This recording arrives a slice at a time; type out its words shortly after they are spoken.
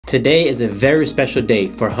Today is a very special day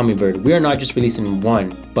for HummingBird. We are not just releasing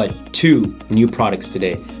one, but two new products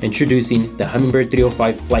today. Introducing the HummingBird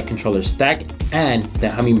 305 Flight Controller Stack and the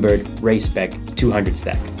HummingBird RaceSpec 200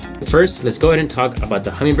 Stack. First, let's go ahead and talk about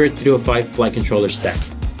the HummingBird 305 Flight Controller Stack.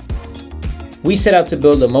 We set out to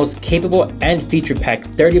build the most capable and feature-packed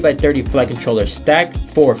 30x30 flight controller stack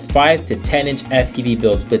for 5 to 10 inch FPV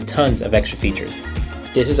builds with tons of extra features.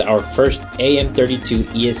 This is our first AM32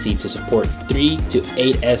 ESC to support 3 to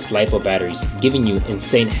 8S LiPo batteries, giving you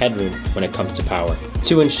insane headroom when it comes to power.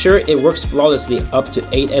 To ensure it works flawlessly up to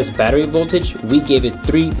 8S battery voltage, we gave it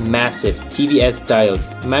 3 massive TVS diodes.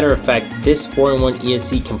 Matter of fact, this 4-in-1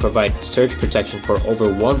 ESC can provide surge protection for over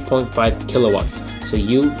 1.5 kilowatts, so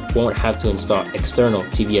you won't have to install external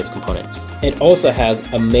TVS components. It also has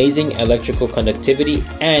amazing electrical conductivity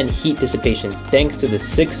and heat dissipation thanks to the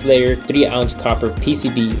 6-layer 3-ounce copper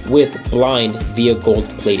PCB with blind via gold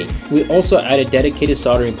plating. We also added dedicated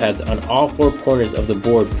soldering pads on all 4 corners of the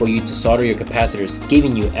board for you to solder your capacitors,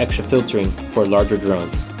 giving you extra filtering for larger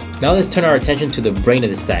drones. Now let's turn our attention to the brain of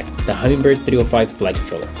the stack, the HummingBird 305 flight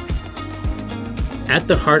controller. At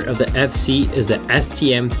the heart of the FC is the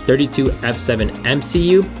STM32F7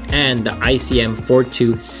 MCU and the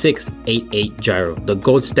ICM42688 gyro, the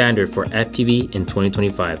gold standard for FPV in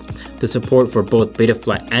 2025. The support for both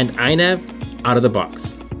Betaflight and iNav out of the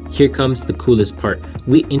box. Here comes the coolest part.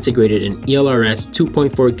 We integrated an ELRS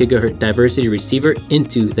 2.4 GHz diversity receiver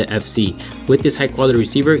into the FC. With this high quality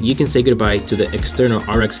receiver, you can say goodbye to the external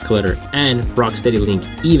RX collider and rock steady link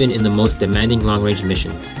even in the most demanding long range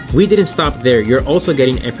missions. We didn't stop there. You're also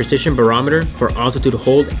getting a precision barometer for altitude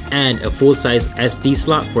hold and a full size SD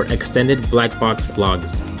slot for extended black box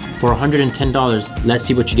logs. For $110, let's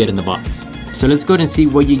see what you get in the box. So let's go ahead and see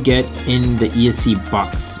what you get in the ESC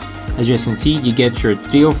box. As you guys can see, you get your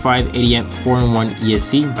 305 80 amp 4-in-1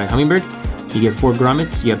 ESC by HummingBird. You get 4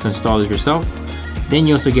 grommets, you have to install it yourself. Then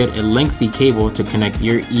you also get a lengthy cable to connect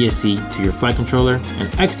your ESC to your flight controller, an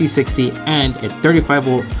XT60, and a 35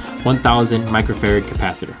 volt 1000 microfarad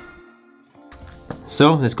capacitor.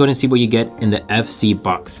 So let's go ahead and see what you get in the FC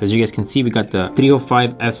box. As you guys can see, we got the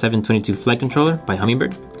 305 F722 flight controller by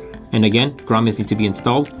HummingBird. And again, grommets need to be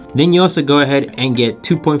installed. Then you also go ahead and get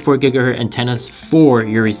 2.4 GHz antennas for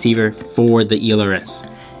your receiver for the ELRS.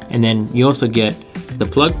 And then you also get the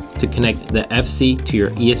plug to connect the FC to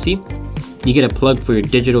your ESC. You get a plug for your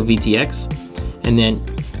digital VTX, and then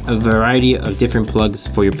a variety of different plugs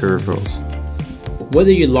for your peripherals.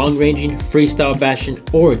 Whether you're long ranging, freestyle bashing,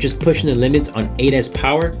 or just pushing the limits on 8S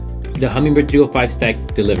power, the HummingBird 305 stack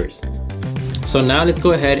delivers. So now let's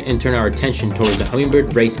go ahead and turn our attention towards the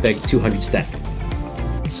HummingBird RaceSpec 200 stack.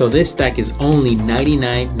 So this stack is only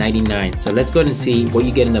 $99.99. So let's go ahead and see what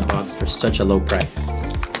you get in the box for such a low price.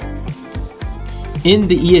 In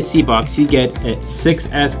the ESC box, you get a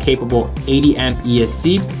 6S capable 80 amp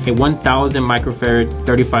ESC, a 1000 microfarad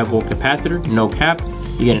 35 volt capacitor, no cap.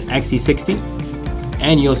 You get an XT60,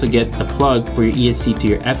 and you also get the plug for your ESC to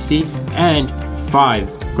your FC and 5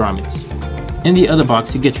 grommets. In the other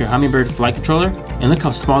box, you get your HummingBird flight controller, and look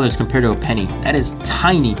how small it is compared to a penny. That is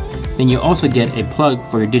tiny. Then you also get a plug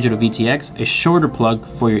for your digital VTX, a shorter plug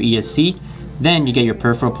for your ESC, then you get your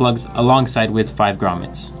peripheral plugs alongside with 5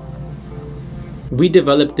 grommets. We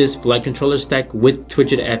developed this flight controller stack with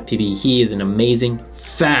Twitchit FPV. He is an amazing,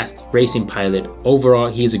 fast racing pilot.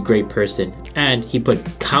 Overall, he is a great person, and he put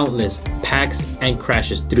countless packs and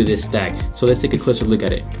crashes through this stack. So let's take a closer look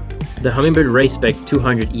at it. The HummingBird RaceSpec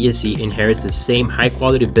 200 ESC inherits the same high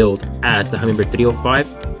quality build as the HummingBird 305,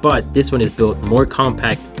 but this one is built more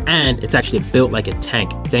compact, and it's actually built like a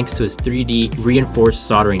tank thanks to its 3D reinforced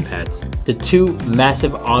soldering pads. The 2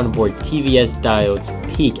 massive onboard TVS diodes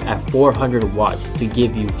peak at 400 watts to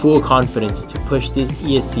give you full confidence to push this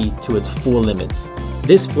ESC to its full limits.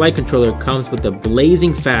 This flight controller comes with a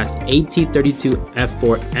blazing fast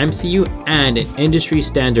AT32F4 MCU and an industry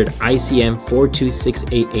standard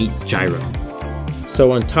ICM42688 gyro.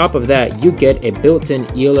 So on top of that, you get a built-in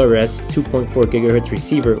ELRS 2.4 GHz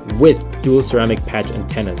receiver with dual ceramic patch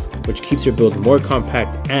antennas, which keeps your build more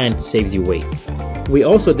compact and saves you weight. We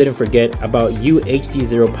also didn't forget about you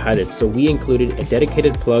HD0 pilots, so we included a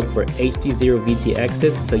dedicated plug for HD0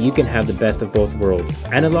 VTXs so you can have the best of both worlds,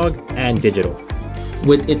 analog and digital.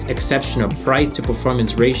 With its exceptional price to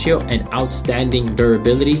performance ratio and outstanding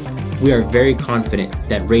durability, we are very confident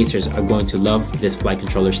that racers are going to love this flight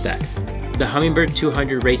controller stack. The HummingBird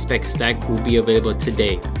 200 RaceSpec stack will be available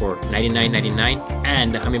today for $99.99,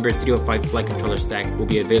 and the HummingBird 305 flight controller stack will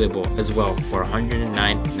be available as well for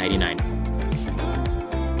 $109.99.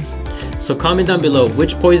 So comment down below,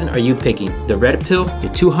 which poison are you picking? The red pill, the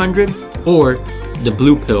 200, or the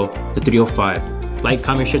blue pill, the 305? Like,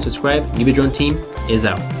 comment, share, subscribe. New Drone Team is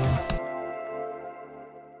out.